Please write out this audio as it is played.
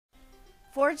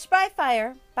Forged by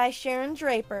Fire by Sharon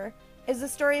Draper is a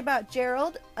story about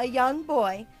Gerald, a young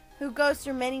boy who goes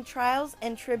through many trials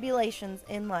and tribulations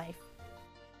in life.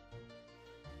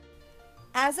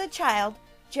 As a child,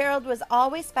 Gerald was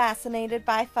always fascinated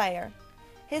by fire.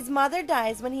 His mother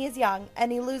dies when he is young and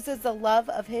he loses the love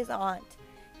of his aunt.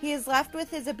 He is left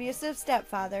with his abusive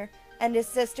stepfather and his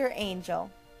sister Angel.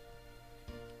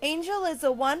 Angel is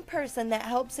the one person that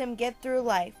helps him get through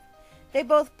life. They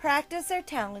both practice their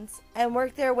talents and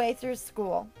work their way through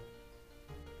school.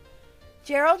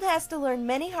 Gerald has to learn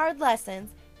many hard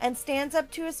lessons and stands up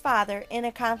to his father in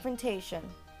a confrontation.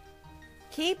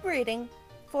 Keep reading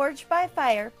Forged by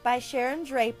Fire by Sharon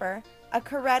Draper, a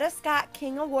Coretta Scott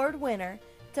King Award winner,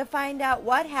 to find out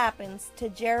what happens to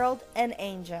Gerald and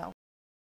Angel.